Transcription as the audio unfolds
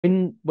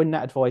When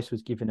that advice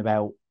was given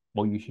about,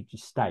 well, you should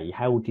just stay,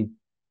 how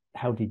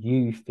did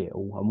you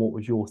feel, and what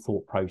was your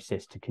thought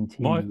process to My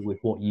continue with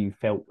what you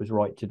felt was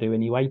right to do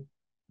anyway?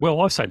 Well,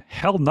 I was saying,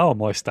 hell no,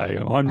 am I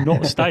staying? I'm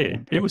not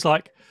staying. It was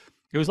like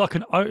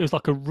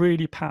a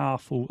really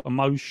powerful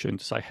emotion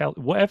to say, hell,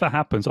 whatever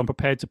happens, I'm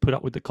prepared to put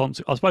up with the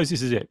consequences. I suppose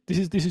this is it.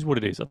 This is what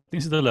it is.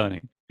 This is the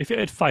learning. If it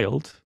had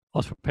failed, I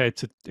was prepared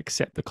to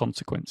accept the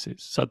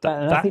consequences. So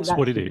And I think that's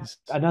what that's, it is.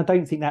 and I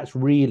don't think that's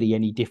really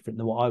any different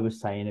than what I was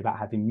saying about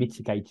having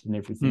mitigated and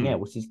everything Hmm.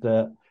 else. Is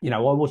that, I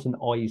wasn't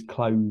eyes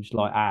closed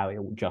like,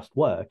 it will just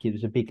work. It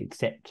was a big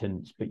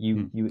acceptance, but you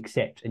Hmm. you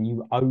accept and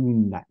you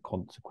own that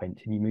consequence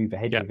and you move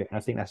ahead Yeah. with it. And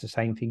I think that's the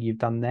same thing you've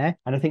done there.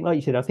 And I think, like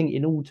you said, I think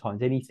in all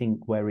times, anything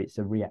where it's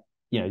a react,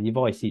 the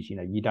advice is,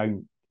 you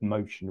don't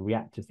emotion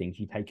react to things.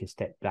 You take a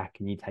step back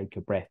and you take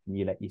a breath and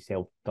you let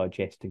yourself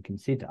digest and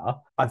consider.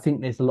 I think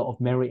there's a lot of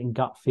merit in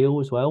gut feel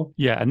as well.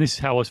 Yeah. And this is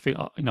how I was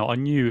feeling. I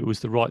knew it was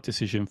the right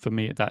decision for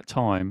me at that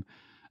time.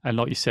 And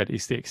like you said,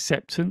 it's the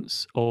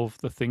acceptance of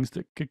the things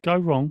that could go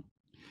wrong.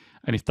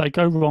 And if they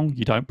go wrong,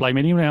 you don't blame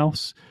anyone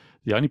else.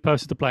 The only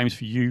person to blame is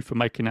for you for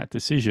making that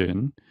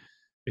decision.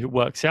 If it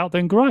works out,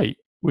 then great.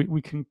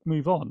 We can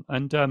move on.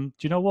 And do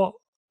you know what?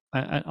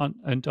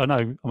 And I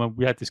know, I mean,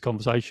 we had this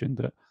conversation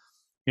that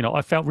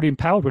I felt really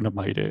empowered when I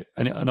made it,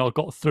 and I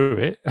got through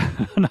it.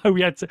 I know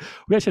we actually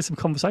had some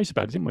conversation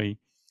about it, didn't we?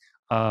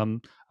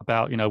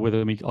 About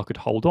whether I could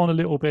hold on a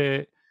little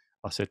bit.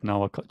 I said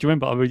no. Do you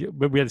remember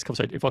when we had this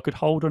conversation? If I could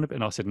hold on a bit,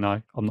 and I said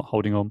no, I'm not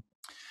holding on.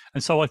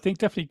 And so I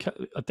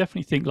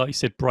definitely think, like you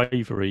said,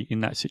 bravery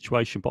in that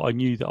situation. But I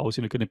knew that I was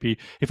going to be,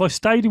 if I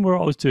stayed in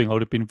what I was doing, I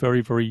would have been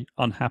very, very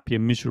unhappy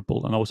and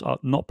miserable. And I was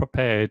not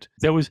prepared.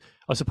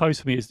 I suppose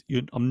for me,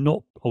 I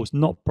was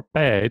not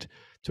prepared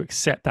to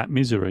accept that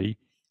misery.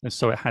 And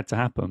so it had to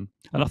happen.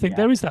 And I think Yeah.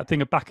 there is that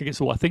thing of back against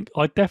the wall. I think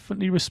I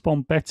definitely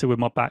respond better when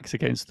my back's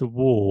against the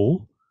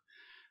wall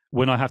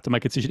when I have to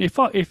make a decision. If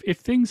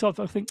things I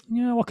think,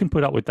 I can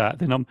put up with that,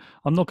 then I'm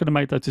not going to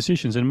make those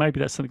decisions. And maybe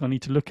that's something I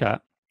need to look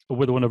at, or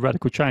whether I want a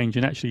radical change.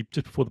 And actually,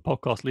 just before the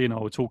podcast, Lee and I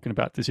were talking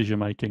about decision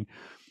making,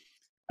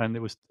 and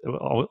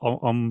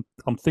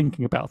I'm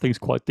thinking about things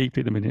quite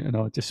deeply at the minute, and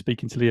I was just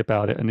speaking to Lee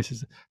about it. And this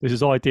is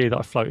this idea that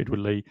I floated with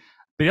Lee.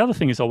 But the other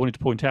thing is I wanted to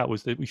point out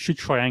was that we should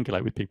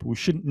triangulate with people. We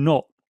should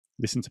not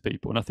listen to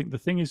people. And I think the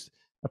thing is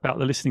about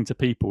the listening to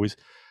people is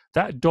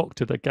that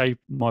doctor that gave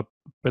my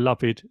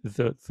beloved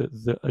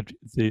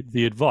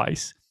the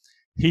advice.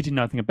 He didn't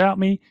know anything about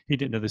me. He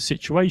didn't know the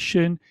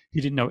situation.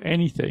 He didn't know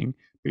anything.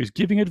 He was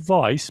giving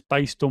advice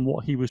based on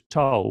what he was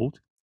told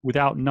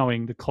without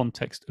knowing the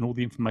context and all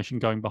the information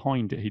going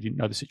behind it. He didn't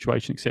know the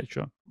situation,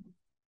 etc.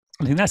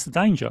 I think that's the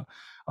danger.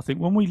 I think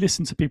when we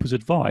listen to people's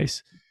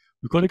advice,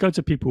 we've got to go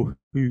to people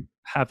who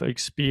have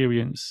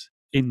experience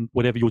in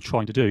whatever you're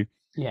trying to do,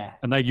 Yeah.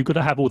 and you've got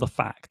to have all the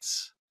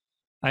facts.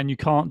 And you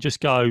can't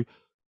just go,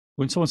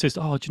 when someone says,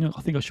 "Oh, do you know,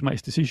 I think I should make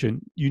this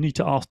decision," you need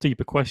to ask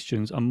deeper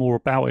questions and more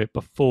about it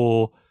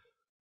before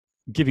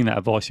giving that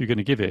advice you're going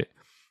to give it.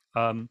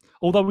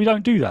 Although we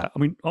don't do that. I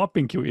mean, I've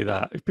been guilty of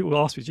that. If people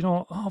ask me,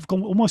 I've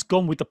almost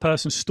gone with the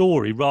person's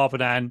story rather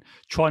than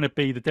trying to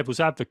be the devil's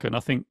advocate. And I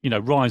think,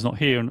 Ryan's not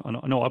here, and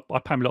I know I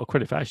pay him a lot of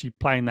credit for actually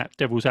playing that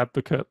devil's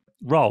advocate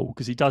role,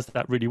 because he does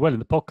that really well in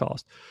the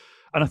podcast.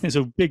 And I think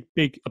there's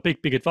a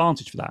big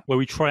advantage for that, where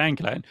we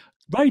triangulate.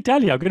 Ray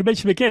Dalio, I'm going to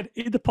mention him again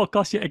in the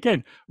podcast yet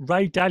again.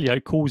 Ray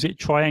Dalio calls it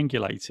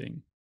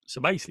triangulating. So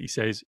basically, he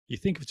says, you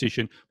think of a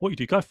decision, what you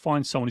do, go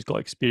find someone who's got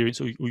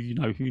experience or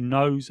who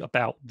knows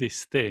about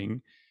this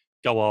thing,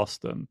 go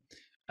ask them,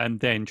 and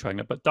then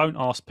triangulate. But don't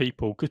ask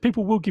people, because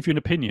people will give you an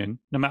opinion,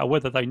 no matter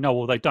whether they know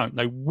or they don't.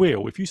 They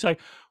will. If you say,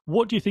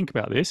 what do you think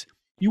about this?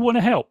 You want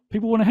to help.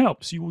 People want to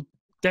help. So you will,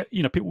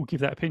 people will give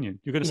that opinion.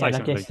 You're going to Yeah, say and I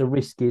something, guess Lee. the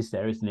risk is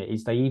there, isn't it?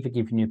 Is they either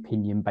give you an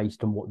opinion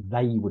based on what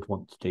they would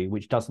want to do,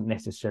 which doesn't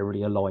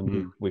necessarily align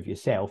with, Mm. with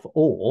yourself,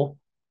 or,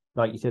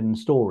 like you said in the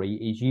story,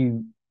 is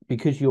you,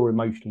 because you're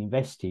emotionally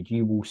invested,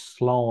 you will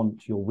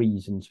slant your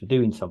reasons for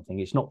doing something.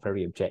 It's not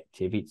very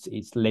objective.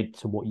 It's led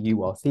to what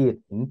you are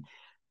feeling,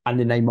 and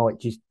then they might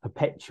just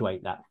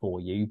perpetuate that for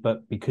you.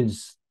 But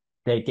because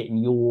they're getting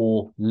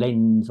your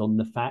lens on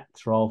the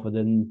facts rather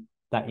than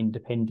that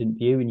independent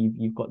view, and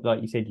you've got,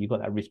 like you said, you've got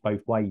that risk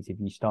both ways. If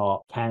you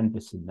start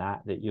canvassing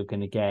that you're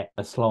going to get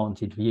a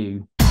slanted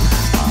view.